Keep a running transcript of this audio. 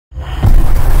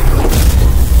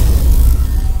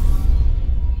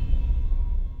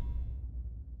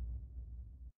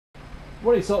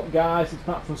What is up, guys? It's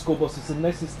Matt from SkullBusters, and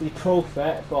this is the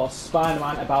trophy for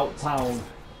Spider-Man About Town.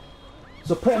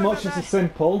 So pretty much this is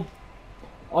simple.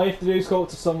 All you have to do is go up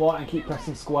to someone and keep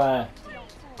pressing square,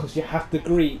 because you have to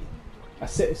greet a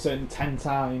citizen 10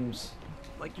 times.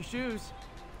 Like your shoes.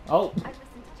 Oh,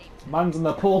 man's in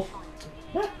the pool.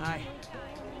 Hi.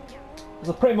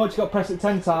 So pretty much you got to press it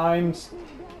 10 times.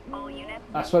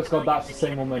 I swear to God, that's the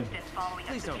same woman.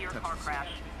 Please don't touch this.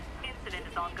 Incident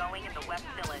is ongoing in the West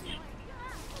Village.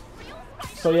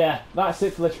 So yeah, that's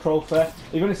it for this trophy.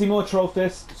 If you want to see more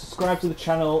trophies, subscribe to the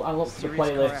channel and look for the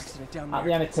playlist at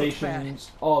the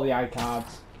annotations or the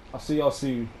iCards. I'll see you all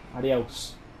soon.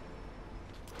 Adios.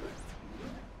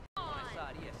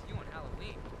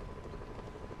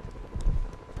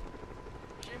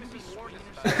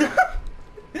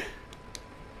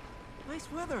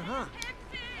 Nice weather, huh?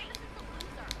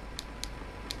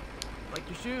 Like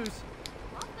your shoes.